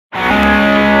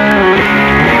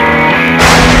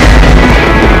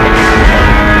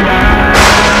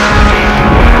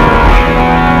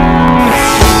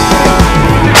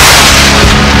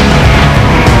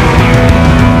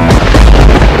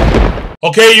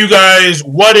Okay, you guys,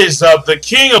 what is up? The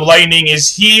King of Lightning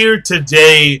is here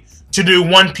today to do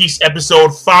One Piece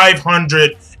episode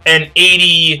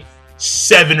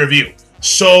 587 review.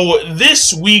 So,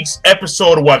 this week's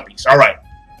episode of One Piece, alright.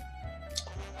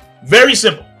 Very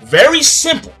simple. Very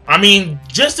simple. I mean,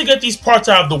 just to get these parts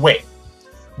out of the way.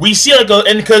 We see, like,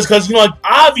 and because, you know, like,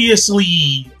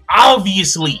 obviously,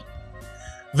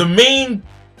 the main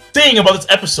thing about this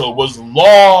episode was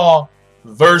Law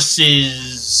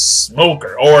versus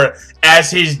Smoker, or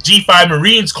as his G5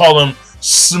 Marines call him,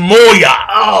 Smoya.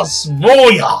 Oh,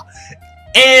 Smoya.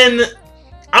 And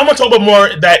I'm gonna talk about more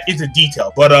of that into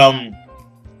detail, but I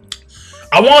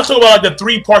want to talk about like the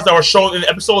three parts that were shown in the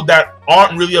episode that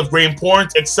aren't really of great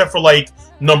importance, except for like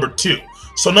number 2.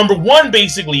 So number 1,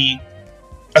 basically,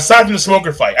 aside from the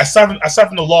Smoker fight, aside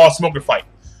from the Law Smoker fight.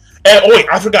 And oh wait,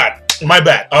 I forgot. My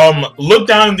bad. Look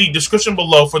down in the description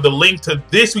below for the link to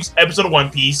this week's episode of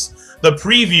One Piece, the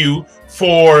preview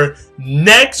for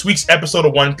next week's episode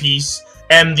of One Piece,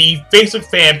 and the Facebook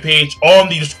fan page on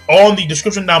the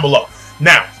description down below.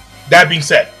 Now, that being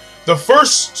said, the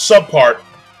first subpart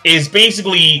is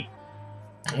basically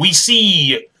we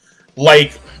see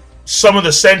like some of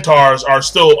the centaurs are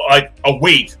still like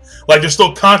awake, like they're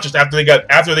still conscious after they got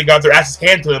their asses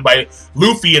handed to them by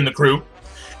Luffy and the crew.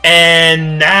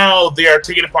 And now they are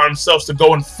taking it upon themselves to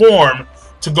go inform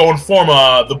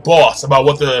the boss about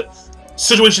what the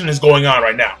situation is going on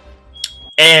right now.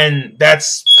 And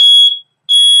that's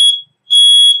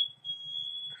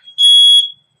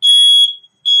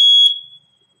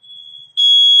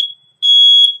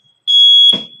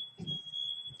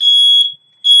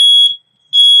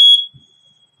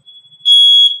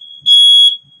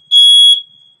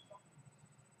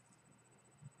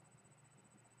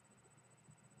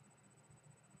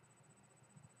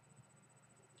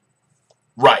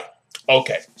right.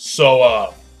 Okay,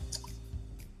 so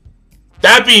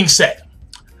that being said,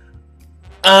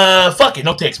 fuck it,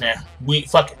 no takes, man.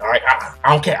 Fuck it, all right. I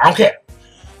don't care.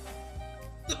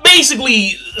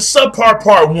 Basically, subpart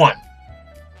part 1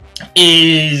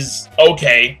 is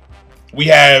okay. We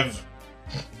have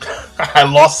I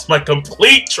lost my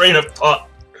complete train of thought.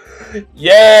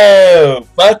 Yo,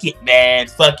 fuck it, man.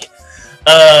 Fuck it.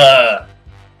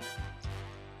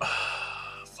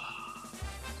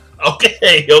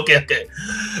 Okay.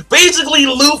 Basically,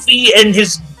 Luffy and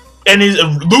his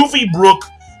Luffy, Brook,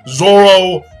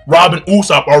 Zoro, Robin,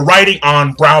 Usopp are riding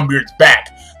on Brownbeard's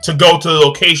back to go to the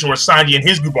location where Sanji and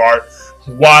his group are,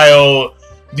 while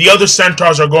the other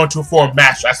centaurs are going to form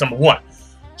Master. That's number 1.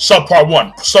 Subpart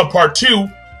 1. Subpart 2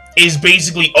 is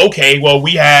basically okay. Well,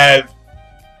 we have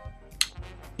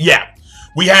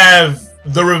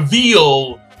the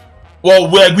reveal.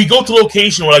 Well, we go to the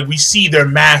location where like we see their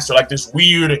master, like this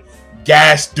weird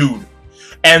gas dude,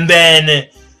 and then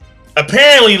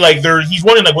apparently like he's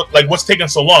wondering like what's taking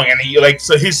so long, and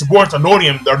so his subordinates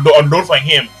are notifying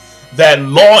him that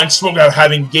Law and Smoker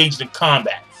have engaged in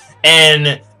combat,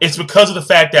 and it's because of the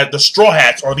fact that the Straw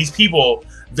Hats, or these people,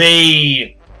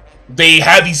 they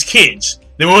have these kids.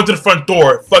 They went to the front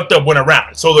door, fucked up, went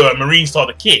around, so the Marines saw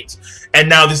the kids, and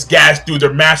now this gas dude,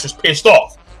 their master's pissed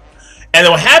off. And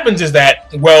then what happens is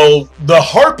that, well, the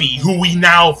Harpy, who we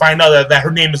now find out that her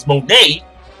name is Monet,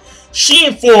 she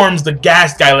informs the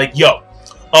gas guy, like, yo,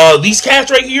 these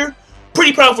cats right here,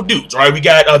 pretty powerful dudes, alright? We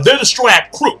got, they're the Straw Hat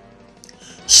crew.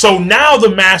 So now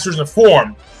the master's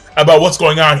informed about what's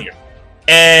going on here.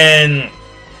 And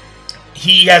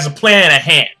he has a plan at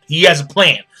hand. He has a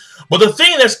plan. But the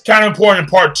thing that's kind of important in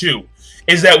part 2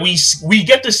 is that we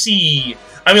get to see,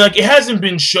 I mean, like, it hasn't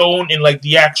been shown in, like,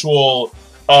 the actual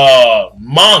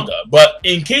manga, but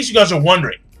in case you guys are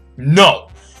wondering, no.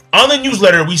 On the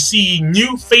newsletter, we see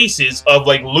new faces of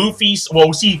like Luffy's. Well,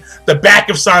 we see the back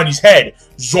of Sanji's head,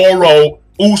 Zoro,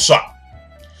 Usopp,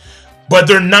 but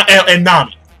they're not, and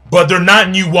Nami, but they're not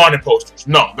new wanted posters.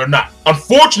 No, they're not.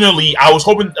 Unfortunately, I was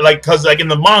hoping, like, cause like in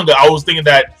the manga, I was thinking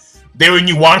that they were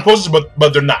new wanted posters,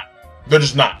 but they're not. They're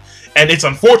just not, and it's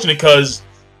unfortunate because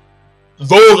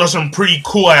those are some pretty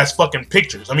cool-ass fucking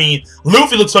pictures. I mean,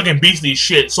 Luffy looks fucking beastly as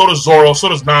shit. So does Zoro. So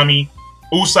does Nami.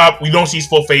 Usopp, we don't see his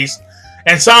full face.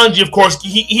 And Sanji, of course,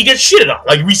 he gets shitted on.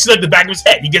 Like, we see, like, the back of his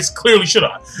head. He gets clearly shit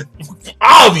on.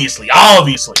 Obviously.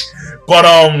 But,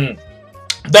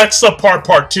 that's subpart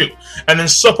part 2. And then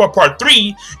subpart part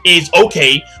 3 is,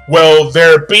 okay, well,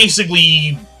 they're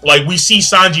basically, like, we see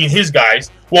Sanji and his guys.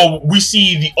 Well, we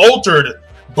see the altered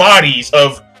bodies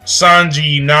of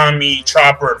Sanji, Nami,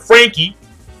 Chopper, and Frankie,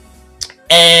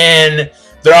 and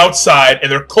they're outside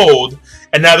and they're cold,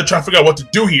 and now they're trying to figure out what to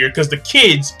do here because the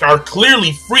kids are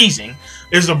clearly freezing.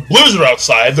 There's a blizzard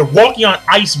outside. They're walking on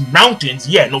ice mountains.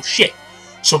 Yeah, no shit.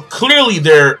 So clearly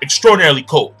they're extraordinarily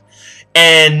cold.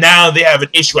 And now they have an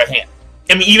issue at hand.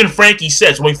 I mean, even Frankie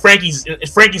says, when Frankie's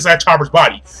inside Chopper's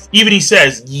body, even he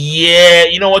says, yeah,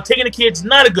 you know what, taking the kids,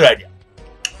 not a good idea.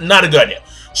 Not a good idea.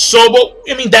 So, but,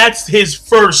 I mean, that's his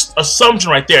first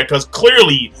assumption right there, because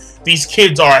clearly these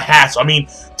kids are a hassle. I mean,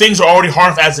 things are already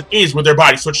harmful as it is with their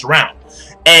bodies switched around.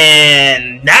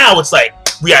 And now it's like,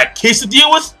 we got kids to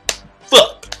deal with?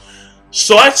 Fuck.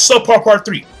 So that's subpar part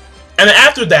 3. And then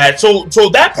after that, so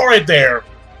that part right there,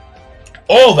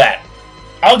 all that,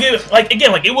 I'll give it, like,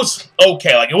 again, like, it was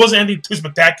okay. Like, it wasn't anything too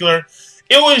spectacular.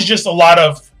 It was just a lot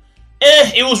of,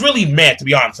 it was really meh, to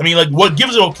be honest. I mean, like, what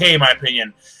gives it okay, in my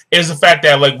opinion, is the fact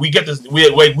that, like, we get this,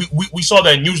 we saw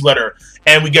that newsletter,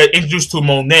 and we get introduced to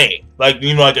Monet, like,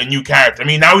 you know, like a new character. I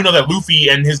mean, now we know that Luffy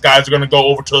and his guys are going to go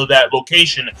over to that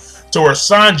location to where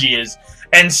Sanji is,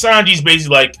 and Sanji's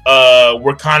basically like,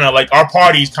 we're kind of, like, our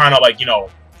party's kind of, like, you know,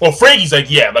 well, Frankie's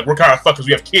like, yeah, like, we're kind of fucked because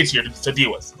we have kids here to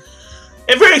deal with.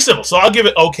 And very simple. So I'll give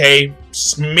it okay.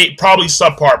 Probably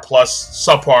subpar plus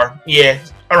subpar. Yeah,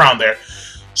 around there.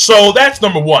 So that's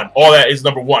number 1. All that is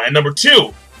number 1. And number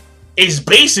 2 is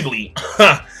basically...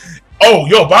 oh,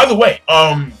 yo, by the way,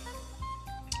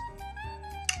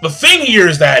 the thing here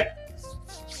is that...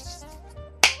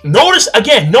 Notice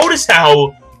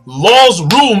how Law's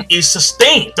room is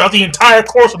sustained throughout the entire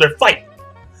course of their fight.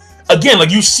 Again,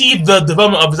 like, you see the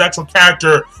development of his actual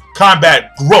character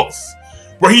combat growth,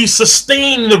 where he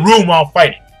sustained the room while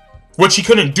fighting, which he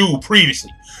couldn't do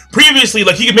previously. Previously,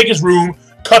 like, he could make his room,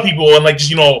 cut people, and, like, just,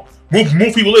 you know,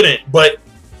 move people in it, but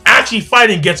actually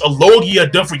fighting against a Logia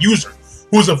different user,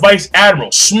 who's a Vice Admiral,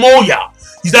 Smoya.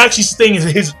 He's actually staying in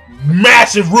his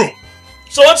massive room.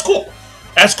 So that's cool.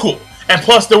 That's cool. And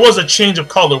plus, there was a change of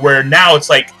color, where now it's,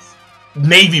 like,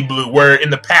 navy blue, where in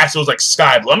the past it was, like,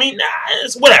 sky blue. I mean,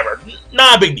 it's whatever.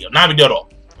 Not a big deal. Not a big deal at all.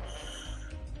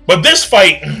 But this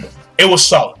fight... It was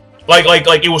solid.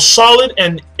 Like it was solid,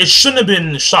 and it shouldn't have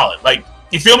been solid. Like,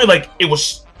 you feel me? Like, it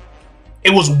was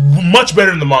much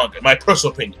better in the manga, in my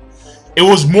personal opinion. It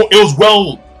was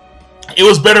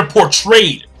better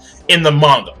portrayed in the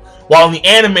manga. While in the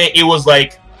anime, it was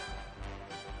like,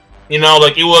 you know,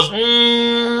 like, it was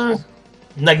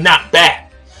like, not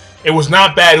bad. It was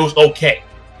not bad, it was okay.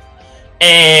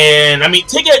 And I mean,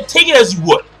 take it as you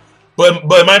would. But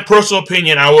in my personal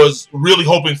opinion, I was really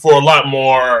hoping for a lot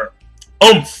more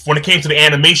oomph when it came to the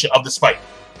animation of this fight.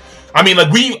 I mean,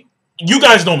 like, you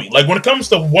guys know me. Like, when it comes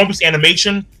to One Piece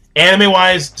animation,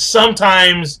 anime-wise,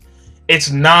 sometimes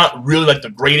it's not really, like, the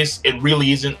greatest. It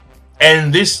really isn't.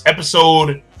 And this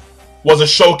episode was a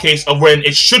showcase of when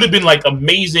it should have been, like,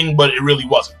 amazing, but it really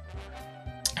wasn't.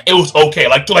 It was okay.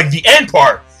 Like the end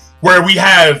part, where we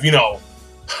have, you know,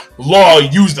 Law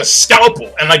use the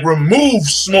scalpel and, like, remove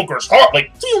Smoker's heart.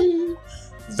 Like,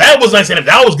 that was nice. And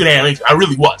that was good animation. I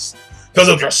really was. Because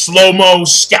of your slow-mo,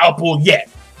 scalpel, yeah.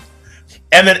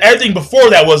 And then everything before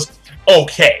that was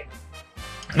okay.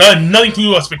 Nothing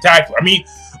too spectacular. I mean,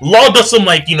 Law does some,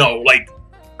 like, you know, like,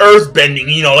 earth-bending,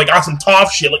 you know, like, on some tough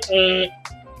shit, like,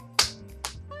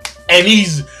 and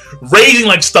he's raising,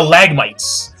 like,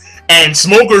 stalagmites. And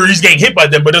Smoker, he's getting hit by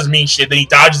them, but doesn't mean shit. Then he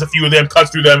dodges a few of them, cuts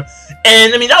through them.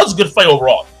 And, I mean, that was a good fight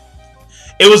overall.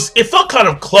 It felt kind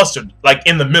of clustered, like,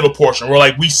 in the middle portion, where,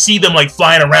 like, we see them, like,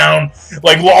 flying around,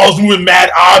 like, Law's moving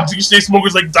mad objects,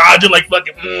 Smoker's, like, dodging, like,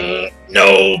 fucking,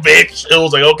 no, bitch. It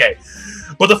was like, okay.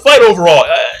 But the fight overall,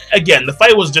 again, the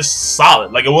fight was just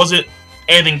solid. Like, it wasn't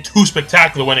anything too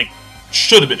spectacular when it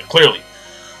should have been, clearly.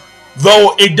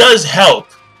 Though, it does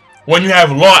help when you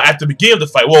have Law at the beginning of the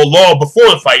fight. Well, Law, before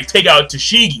the fight, take out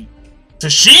Tashigi.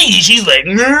 Tashigi, she's like,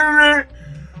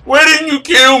 why didn't you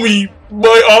kill me?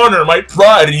 My honor, my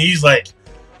pride. And he's like,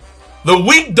 the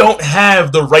weak don't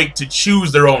have the right to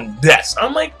choose their own deaths.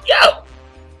 I'm like, yo,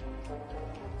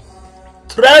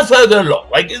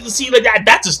 like, see, like,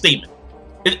 that's a statement.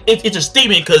 It's a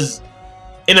statement because,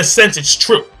 in a sense, it's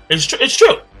true. It's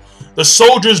true. The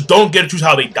soldiers don't get to choose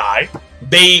how they die.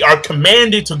 They are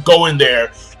commanded to go in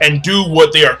there and do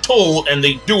what they are told, and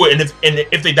they do it. And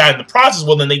if they die in the process,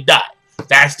 well, then they die.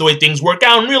 That's the way things work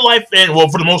out in real life, and, well,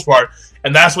 for the most part.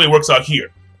 And that's the way it works out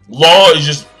here. Law is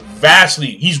just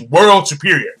he's world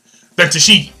superior than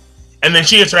Tashigi. And then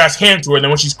she gets her ass handed to her, and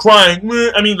then when she's crying,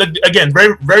 I mean, like, again,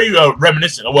 very, very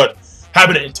reminiscent of what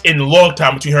happened in a long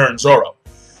time between her and Zoro.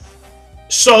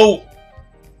 So,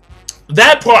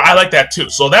 that part, I like that too.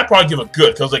 So that part I give a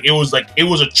good, because, like, it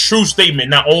was a true statement,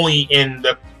 not only in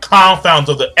the confounds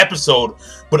of the episode,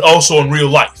 but also in real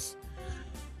life.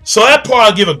 So that part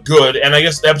I'll give a good, and I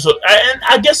guess the episode, and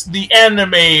I guess the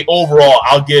anime overall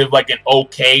I'll give like an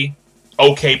okay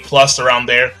plus around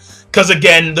there, Because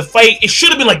again, the fight, it should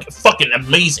have been like fucking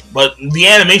amazing, but the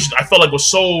animation I felt like was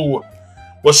so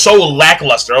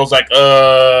lackluster. I was like,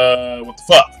 what the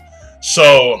fuck?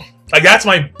 So, like, that's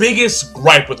my biggest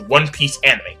gripe with One Piece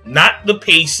anime. Not the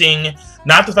pacing,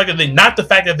 not the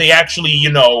fact that they actually,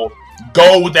 you know,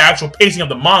 go with the actual pacing of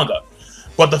the manga,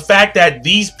 but the fact that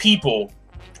these people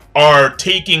are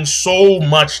taking so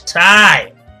much time.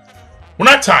 Well,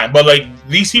 not time, but like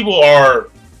these people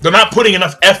they're not putting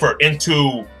enough effort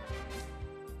into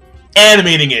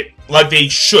animating it like they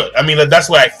should. I mean, that's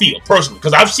what I feel personally,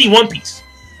 because I've seen One Piece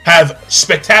have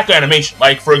spectacular animation.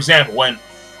 Like, for example,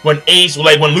 when Ace,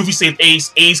 like when Luffy saved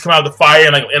Ace come out of the fire,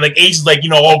 and like Ace is like, you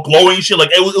know, all glowing and shit. Like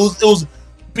it was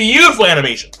beautiful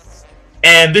animation.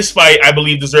 And this fight, I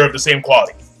believe, deserved the same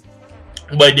quality,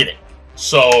 but it didn't.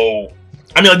 So,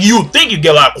 I mean, like, you would think you'd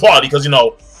get a lot of quality because, you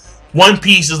know, One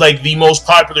Piece is like the most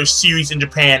popular series in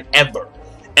Japan ever,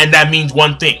 and that means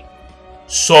one thing.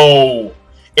 So,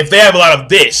 if they have a lot of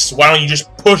this, why don't you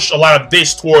just push a lot of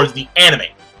this towards the anime?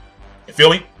 You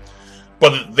feel me?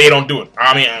 But they don't do it.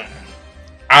 I mean,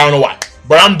 I don't know why.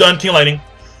 But I'm done King Lightning.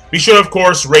 Be sure to, of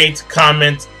course, rate,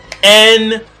 comment,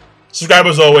 and subscribe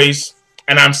as always.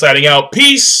 And I'm signing out.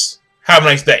 Peace. Have a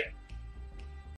nice day.